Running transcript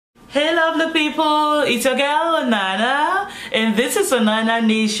Hey lovely people, it's your girl Nana and this is Nana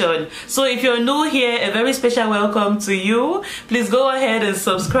Nation. So if you're new here, a very special welcome to you. Please go ahead and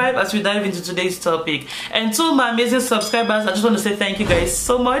subscribe as we dive into today's topic. And to my amazing subscribers, I just want to say thank you guys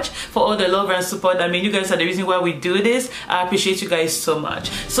so much for all the love and support. I mean, you guys are the reason why we do this. I appreciate you guys so much.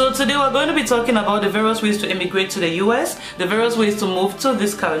 So today we're going to be talking about the various ways to immigrate to the US, the various ways to move to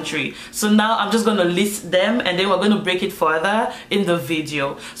this country. So now I'm just going to list them and then we're going to break it further in the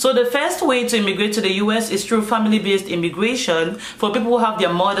video. So the first way to immigrate to the US is through family-based immigration. For people who have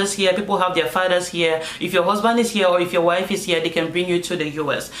their mothers here, people who have their fathers here, if your husband is here or if your wife is here, they can bring you to the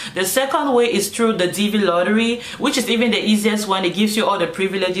US. The second way is through the DV lottery, which is even the easiest one. It gives you all the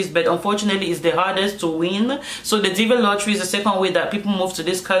privileges, but unfortunately it's the hardest to win. So the DV lottery is the second way that people move to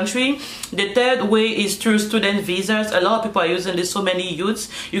this country. The third way is through student visas. A lot of people are using this, so many youths.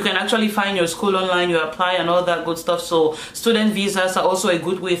 You can actually find your school online, you apply and all that good stuff. So student visas are also a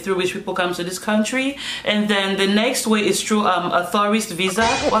good way through which people come to this country. And then the next way is through a tourist visa.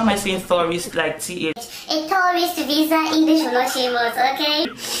 Why am I saying tourist like TH? A tourist visa, English no shimos, okay?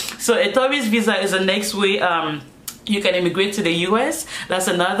 So a tourist visa is the next way you can immigrate to the US. That's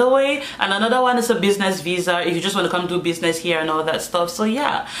another way. And another one is a business visa if you just want to come do business here and all that stuff. So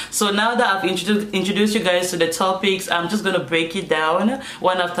yeah, so now that I've introduced you guys to the topics, I'm just going to break it down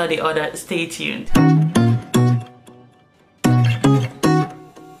one after the other. Stay tuned.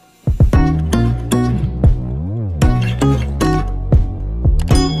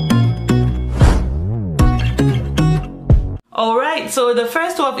 Alright, so the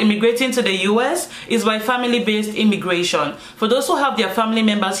first way of immigrating to the US is by family-based immigration. For those who have their family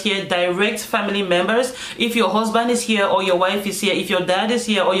members here, direct family members, if your husband is here or your wife is here, if your dad is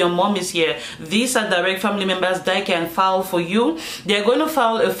here or your mom is here, these are direct family members that can file for you. They're going to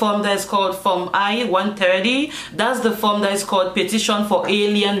file a form that is called Form I-130. That's the form that is called Petition for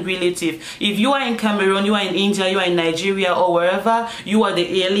Alien Relative. If you are in Cameroon, you are in India, you are in Nigeria or wherever, you are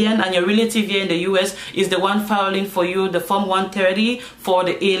the alien and your relative here in the US is the one filing for you the Form 130 for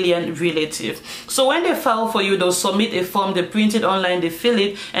the alien relative. So when they file for you, they'll submit a form, they print it online, they fill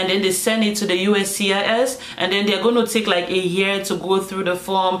it, and then they send it to the USCIS, and then they're going to take like a year to go through the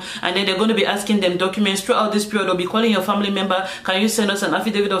form, and then they're going to be asking them documents throughout this period. They'll be calling your family member, can you send us an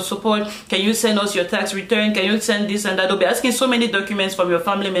affidavit of support, can you send us your tax return, can you send this and that. They'll be asking so many documents from your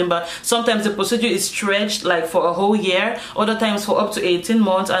family member. Sometimes the procedure is stretched like for a whole year, other times for up to 18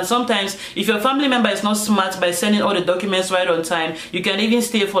 months, and sometimes if your family member is not smart by sending all the documents right on time, you can even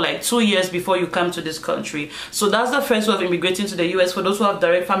stay for like 2 years before you come to this country. So that's the first way of immigrating to the US. For those who have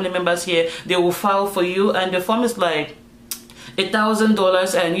direct family members here, they will file for you, and the form is like $1,000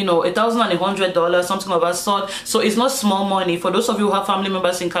 and $1,100, something of that sort. So it's not small money. For those of you who have family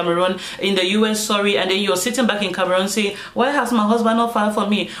members in Cameroon, in the US, sorry, and then you're sitting back in Cameroon saying, why has my husband not filed for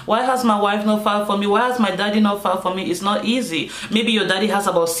me? Why has my wife not filed for me? Why has my daddy not filed for me? It's not easy. Maybe your daddy has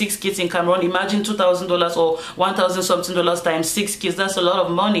about 6 kids in Cameroon. Imagine $2,000 or $1,000 something times 6 kids. That's a lot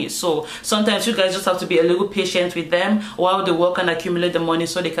of money. So sometimes you guys just have to be a little patient with them while they work and accumulate the money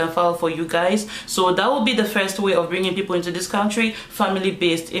so they can file for you guys. So that will be the first way of bringing people into this country,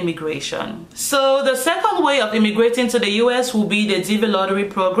 family-based immigration. So the second way of immigrating to the US will be the DV lottery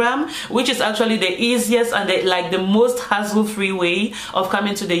program, which is actually the easiest and the most hassle-free way of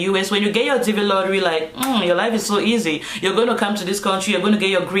coming to the US. When you get your DV lottery, your life is so easy. You're going to come to this country, you're going to get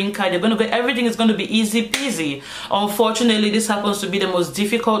your green card, you're going to get everything is going to be easy peasy. Unfortunately, this happens to be the most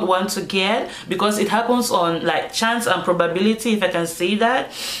difficult one to get because it happens on like chance and probability, if I can say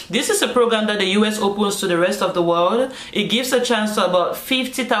that. This is a program that the US opens to the rest of the world. It gives a chance to about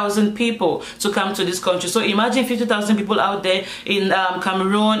 50,000 people to come to this country. So imagine 50,000 people out there in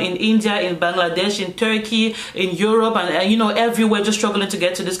Cameroon, in India, in Bangladesh, in Turkey, in Europe, and everywhere just struggling to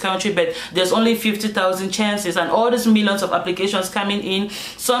get to this country, but there's only 50,000 chances and all these millions of applications coming in.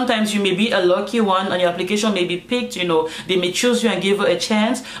 Sometimes you may be a lucky one and your application may be picked, they may choose you and give you a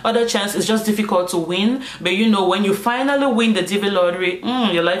chance. Other chance is just difficult to win, but when you finally win the DV lottery,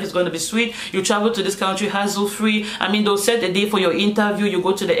 your life is going to be sweet. You travel to this country hassle-free. I mean, they'll set a day for your interview, you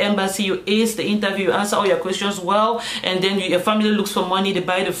go to the embassy, you ace the interview, you answer all your questions well, and then your family looks for money, they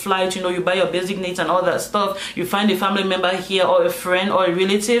buy the flight, you buy your basic needs and all that stuff. You find a family member here or a friend or a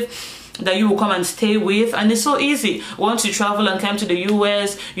relative. that you will come and stay with, and it's so easy. Once you travel and come to the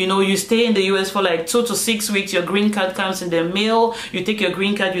US, you know, you stay in the US for like 2 to 6 weeks, your green card comes in the mail, you take your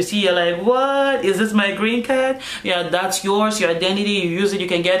green card, you see, you're like, what? Is this my green card? Yeah, that's yours, your identity, you use it, you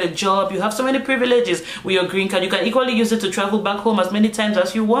can get a job, you have so many privileges with your green card. You can equally use it to travel back home as many times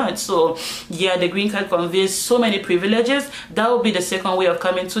as you want. So yeah, the green card conveys so many privileges. That will be the second way of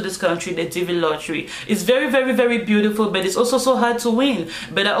coming to this country, the DV lottery. It's very, very, very beautiful, but it's also so hard to win.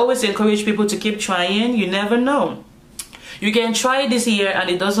 But I always encourage people to keep trying. You never know. You can try this year and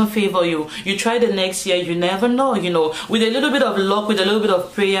it doesn't favor you. You try the next year, you never know, you know. With a little bit of luck, with a little bit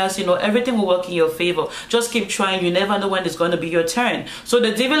of prayers, you know, everything will work in your favor. Just keep trying. You never know when it's going to be your turn. So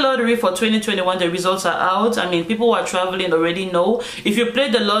the DV lottery for 2021, the results are out. I mean, people who are traveling already know. If you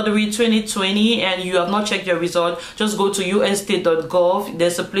played the lottery 2020 and you have not checked your result, just go to usstate.gov.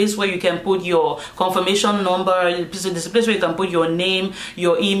 There's a place where you can put your confirmation number. There's a place where you can put your name,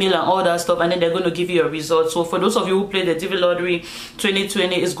 your email, and all that stuff, and then they're going to give you a result. So for those of you who played the DV lottery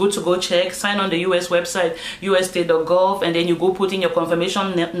 2020, it's good to go check. Sign on the US website, usstate.gov, and then you go put in your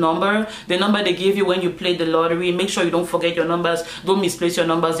confirmation number, the number they give you when you play the lottery. Make sure you don't forget your numbers, don't misplace your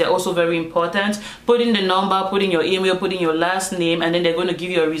numbers. They're also very important. Put in the number, put in your email, put in your last name, and then they're going to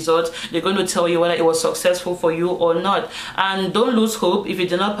give you a result. They're going to tell you whether it was successful for you or not. And don't lose hope. If you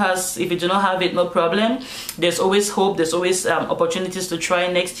do not pass, if you do not have it, no problem. There's always hope. There's always opportunities to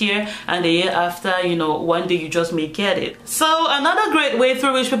try next year and the year after. You know, one day you just may get it. So another great way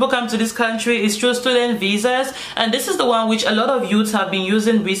through which people come to this country is through student visas, and this is the one which a lot of youths have been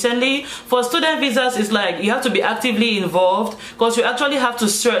using recently. For student visas, it's like you have to be actively involved, because you actually have to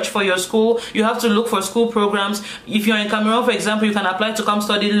search for your school. You have to look for school programs. If you're in Cameroon, for example, you can apply to come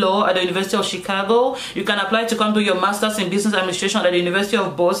study law at the University of Chicago. You can apply to come do your master's in business administration at the University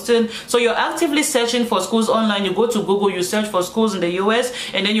of Boston. So you're actively searching for schools online. You go to Google, you search for schools in the US,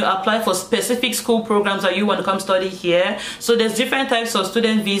 and then you apply for specific school programs that you want to come study here. So there's different types of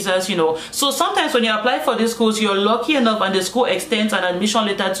student visas, you know. So sometimes when you apply for these schools, you're lucky enough and the school extends an admission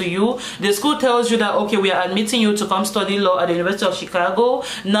letter to you. The school tells you that, okay, we are admitting you to come study law at the University of Chicago.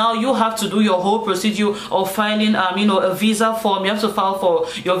 Now you have to do your whole procedure of filing, you know, a visa form. You have to file for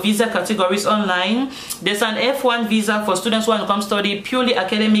your visa categories online. There's an F1 visa for students who want to come study purely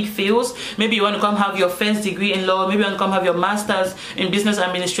academic fields. Maybe you want to come have your first degree in law. Maybe you want to come have your master's in business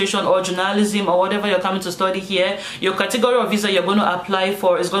administration or journalism or whatever you're coming to study here. Your category of visa you're going to apply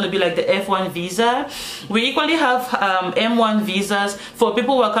for is going to be like the F1 visa. We equally have M1 visas for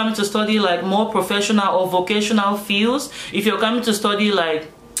people who are coming to study like more professional or vocational fields. If you're coming to study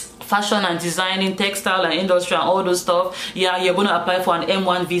like fashion and designing, textile and industry and all those stuff, yeah, you're going to apply for an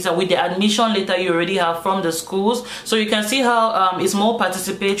M1 visa with the admission letter you already have from the schools. So you can see how it's more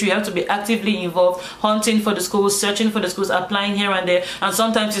participatory. You have to be actively involved, hunting for the schools, searching for the schools, applying here and there, and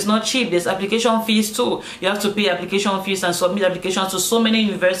sometimes it's not cheap. There's application fees too. You have to pay application fees and submit applications to so many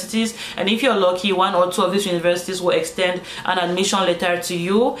universities, and if you're lucky, 1 or 2 of these universities will extend an admission letter to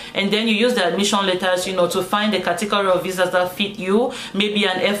you, and then you use the admission letters, you know, to find the category of visas that fit you. Maybe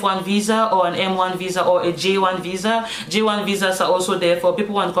an F1 visa or an M1 visa or a J1 visa. J1 visas are also there for people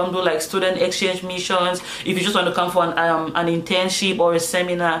who want to come do like student exchange missions. If you just want to come for an internship or a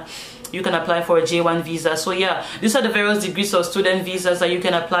seminar, you can apply for a J1 visa. So yeah, these are the various degrees of student visas that you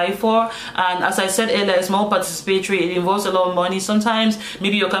can apply for. And as I said earlier, it's more participatory. It involves a lot of money. Sometimes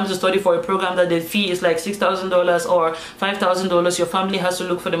maybe you're coming to study for a program that the fee is like $6,000 or $5,000. Your family has to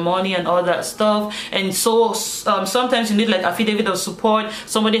look for the money and all that stuff. And so sometimes you need like affidavit of support.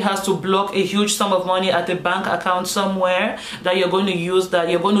 Somebody has to block a huge sum of money at a bank account somewhere that you're going to use, that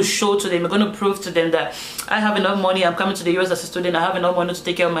you're going to show to them. You're going to prove to them that I have enough money. I'm coming to the US as a student. I have enough money to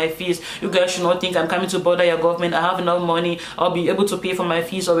take care of my fees. You guys should not think I'm coming to bother your government. I have enough money. I'll be able to pay for my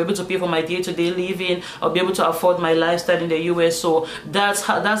fees. I'll be able to pay for my day-to-day living. I'll be able to afford my lifestyle in the US. So that's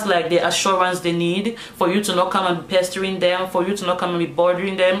like the assurance they need for you to not come and be pestering them, for you to not come and be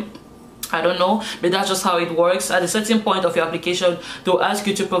bothering them. I don't know, but that's just how it works. At a certain point of your application, they'll ask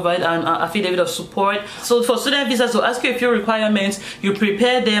you to provide an affidavit of support. So for student visas, they'll ask you a few requirements. You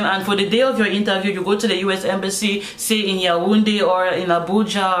prepare them, and for the day of your interview, you go to the US Embassy, say in Yaoundé or in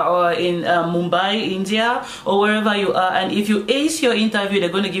Abuja or in Mumbai, India, or wherever you are. And if you ace your interview, they're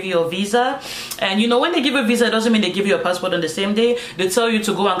going to give you a visa. And you know, when they give you a visa, it doesn't mean they give you a passport on the same day. They tell you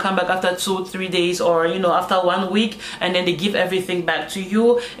to go and come back after 2-3 days, or you know, after 1 week, and then they give everything back to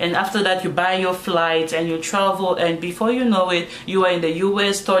you. And after that, that, you buy your flights and you travel, and before you know it, you are in the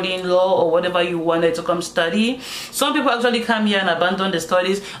US studying law or whatever you wanted to come study. Some people actually come here and abandon the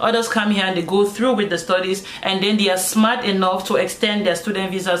studies. Others come here and they go through with the studies, and then they are smart enough to extend their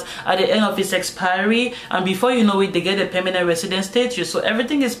student visas at the end of its expiry, and before you know it, they get a permanent resident status. So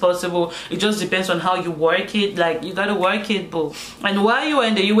everything is possible. It just depends on how you work it. Like, you gotta work it, boo. And while you are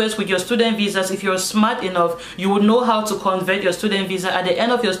in the US with your student visas, if you're smart enough, you would know how to convert your student visa at the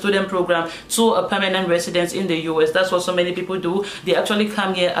end of your student program to a permanent residence in the US. That's what so many people do. They actually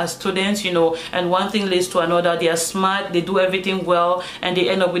come here as students, you know, and one thing leads to another. They are smart, they do everything well, and they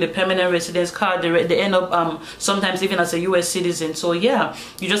end up with a permanent residence card. They end up sometimes even as a US citizen. So yeah,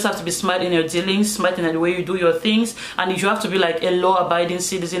 you just have to be smart in your dealings, smart in the way you do your things, and if you have to be like a law-abiding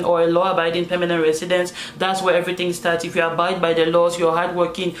citizen or a law-abiding permanent resident, that's where everything starts. If you abide by the laws, you're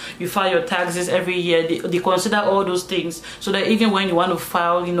hardworking, you file your taxes every year, they consider all those things, so that even when you want to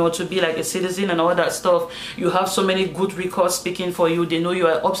file, you know, to be like a citizen and all that stuff, you have so many good records speaking for you. They know you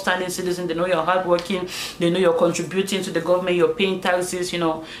are an upstanding citizen, they know you're hardworking, they know you're contributing to the government, you're paying taxes, you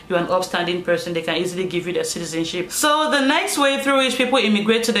know, you're an upstanding person. They can easily give you their citizenship. So the next way through which people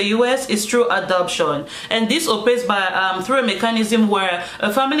immigrate to the US is through adoption, and this operates by through a mechanism where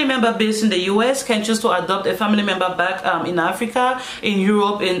a family member based in the US can choose to adopt a family member back in Africa, in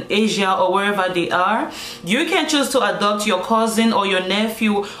Europe, in Asia, or wherever they are. You can choose to adopt your cousin or your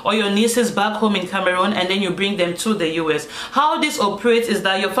nephew or your nieces back home in Cameroon, and then you bring them to the US. How this operates is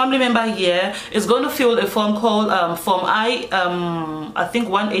that your family member here is going to fill a form called Form I think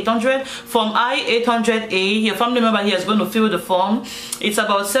 1-800, Form I-800A. Your family member here is going to fill the form. It's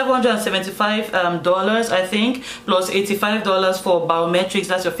about $775 I think, plus $85 for biometrics,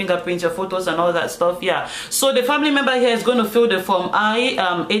 that's your fingerprints, your photos and all that stuff. Yeah, so the family member here is going to fill the Form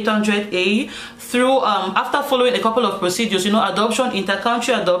I-800A through after following a couple of procedures, you know, adoption,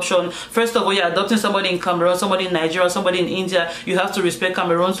 inter-country adoption. First of all, you're adopting somebody in Cameroon, somebody in Nigeria, somebody in India. You have to respect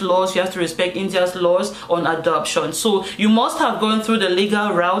Cameroon's laws, you have to respect India's laws on adoption. So you must have gone through the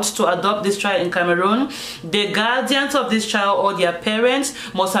legal route to adopt this child in Cameroon. The guardians of this child or their parents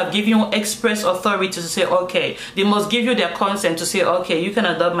must have given you express authority to say, okay, they must give you their consent to say, okay, you can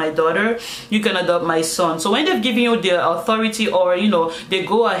adopt my daughter, you can adopt my son. So when they've given you their authority, or you know, they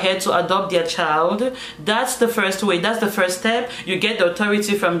go ahead to adopt their child, that's the first way, that's the first step. You get the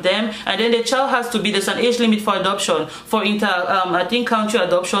authority from them, and then the child has to be, there's an age limit for adoption. For I think country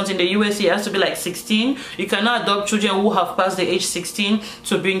adoptions in the US, it has to be like 16. You cannot adopt children who have passed the age 16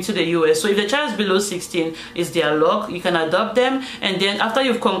 to bring to the US. So if the child is below 16, it's their luck. You can adopt them, and then after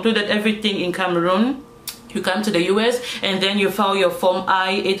you've concluded everything in Cameroon, you come to the US, and then you file your Form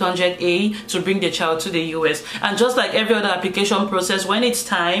I-800A to bring the child to the US. And just like every other application process, when it's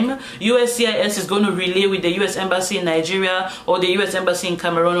time, USCIS is going to relay with the US Embassy in Nigeria or the US Embassy in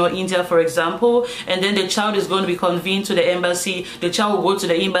Cameroon or India, for example, and then the child is going to be convened to the embassy. The child will go to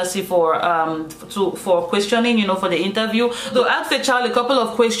the embassy for questioning, you know, for the interview. So ask the child a couple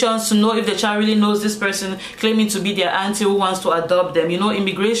of questions to know if the child really knows this person claiming to be their auntie who wants to adopt them. You know,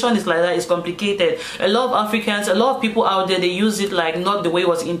 immigration is like that, it's complicated. A lot of Africans, a lot of people out there, they use it like not the way it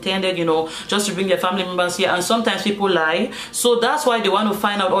was intended, you know, just to bring their family members here, and sometimes people lie. So that's why they want to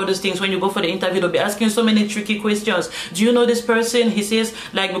find out all those things. When you go for the interview, they'll be asking so many tricky questions. Do you know this person? He says,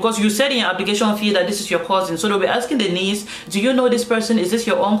 like, because you said in your application fee that this is your cousin, so they'll be asking the niece, do you know this person? Is this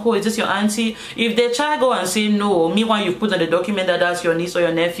your uncle? Is this your auntie? If the child go and say no, meanwhile you put on the document that that's your niece or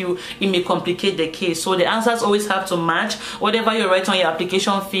your nephew, it may complicate the case. So the answers always have to match. Whatever you write on your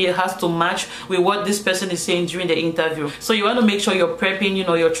application fee has to match with what this person is saying during the interview. So you want to make sure you're prepping, you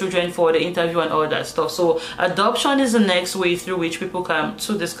know, your children for the interview and all that stuff. So adoption is the next way through which people come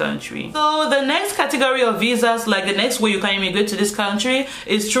to this country. So the next category of visas, like the next way you can immigrate to this country,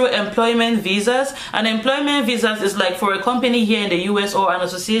 is through employment visas. And employment visas is like for a company here in the US or an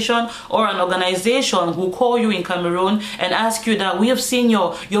association or an organization who call you in Cameroon and ask you that we have seen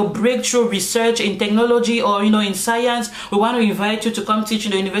your breakthrough research in technology or, you know, in science. We want to invite you to come teach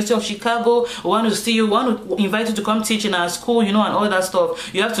in the University of Chicago. We want to see you, invite you to come teach in our school, you know, and all that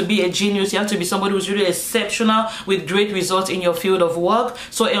stuff. You have to be a genius. You have to be somebody who's really exceptional with great results in your field of work.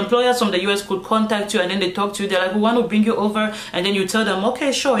 So employers from the US could contact you, and then they talk to you. They're like, we want to bring you over, and then you tell them,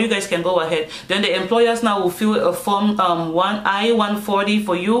 okay, sure, you guys can go ahead. Then the employers now will fill a form I-140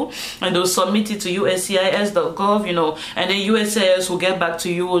 for you, and they'll submit it to USCIS.gov, you know, and then USCIS will get back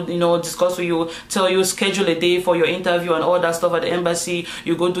to you, you know, discuss with you, tell you, schedule a day for your interview and all that stuff at the embassy.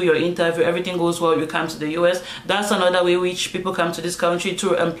 You go do your interview, everything goes well, you come to the US. That's another way which people come to this country,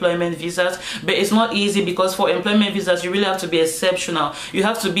 through employment visas. But it's not easy, because for employment visas you really have to be exceptional. You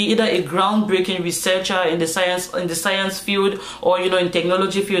have to be either a groundbreaking researcher in the science field, or in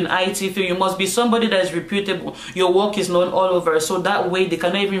technology field, in IT field. You must be somebody that is reputable. Your work is known all over, so that way they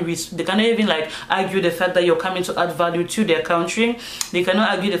cannot even like argue the fact that you're coming to add value to their country. They cannot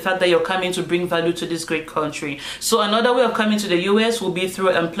argue the fact that you're coming to bring value to this great country. So another way of coming to the US will be through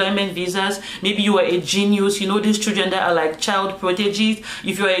employment visas. Maybe you are a genius, these children that are like child prodigies.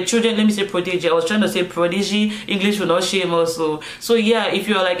 If you are a children, let me say prodigy, I was trying to say prodigy, English will not shame also. So yeah, if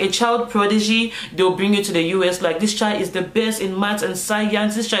you are like a child prodigy, they'll bring you to the US. Like, this child is the best in maths and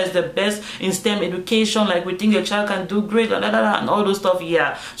science, this child is the best in STEM education, like we think your child can do great, and all those stuff.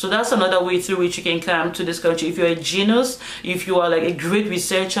 Yeah, so that's another way through which you can come to this country. If you're a genius, if you are like a great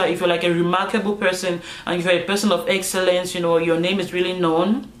researcher, if you're like a remarkable person, and if you're a person of excellence, your name is really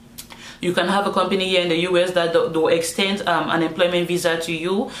known, you can have a company here in the US that they'll extend an employment visa to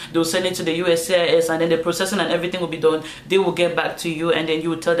you. They'll send it to the USCIS, and then the processing and everything will be done. They will get back to you, and then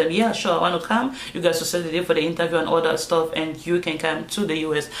you will tell them, yeah, sure, I want to come. You guys will set the date for the interview and all that stuff, and you can come to the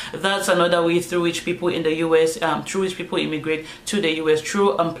US. That's another way through which people in the US, through which people immigrate to the US,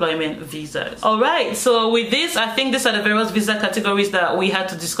 through employment visas. Alright, so with this, I think these are the various visa categories that we had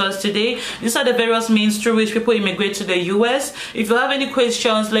to discuss today. These are the various means through which people immigrate to the US. If you have any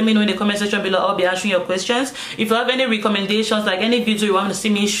questions, let me know in the comments section below. I'll be answering your questions. If you have any recommendations, like any video you want to see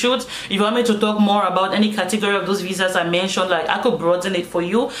me shoot, if you want me to talk more about any category of those visas I mentioned, like I could broaden it for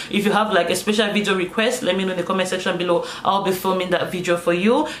you. If you have like a special video request, let me know in the comment section below. I'll be filming that video for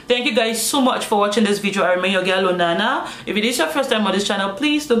you. Thank you guys so much for watching this video. I remain your girl Onana. If it is your first time on this channel,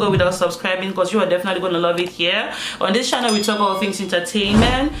 please don't go without subscribing, because you are definitely going to love it here. On this channel we talk about things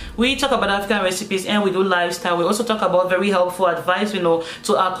entertainment, we talk about African recipes, and we do lifestyle. We also talk about very helpful advice,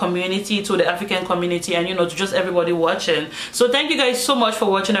 to our community, to the African community, and to just everybody watching. So thank you guys so much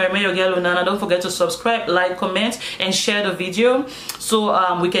for watching. I remain your girl Onana. Don't forget to subscribe, like, comment, and share the video,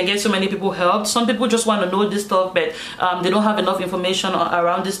 so we can get so many people helped. Some people just want to know this stuff, but they don't have enough information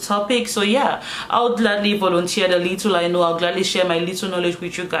around this topic. So yeah, I'll gladly volunteer the little I know. I'll gladly share my little knowledge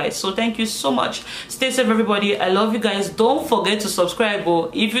with you guys. So thank you so much. Stay safe, everybody. I love you guys. Don't forget to subscribe.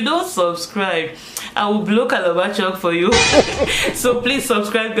 If you don't subscribe, I will blow Calabachok for you. So please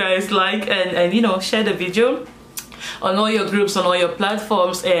subscribe, guys, like, and share the video on all your groups, on all your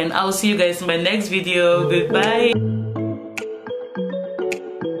platforms, and I'll see you guys in my next video. Goodbye.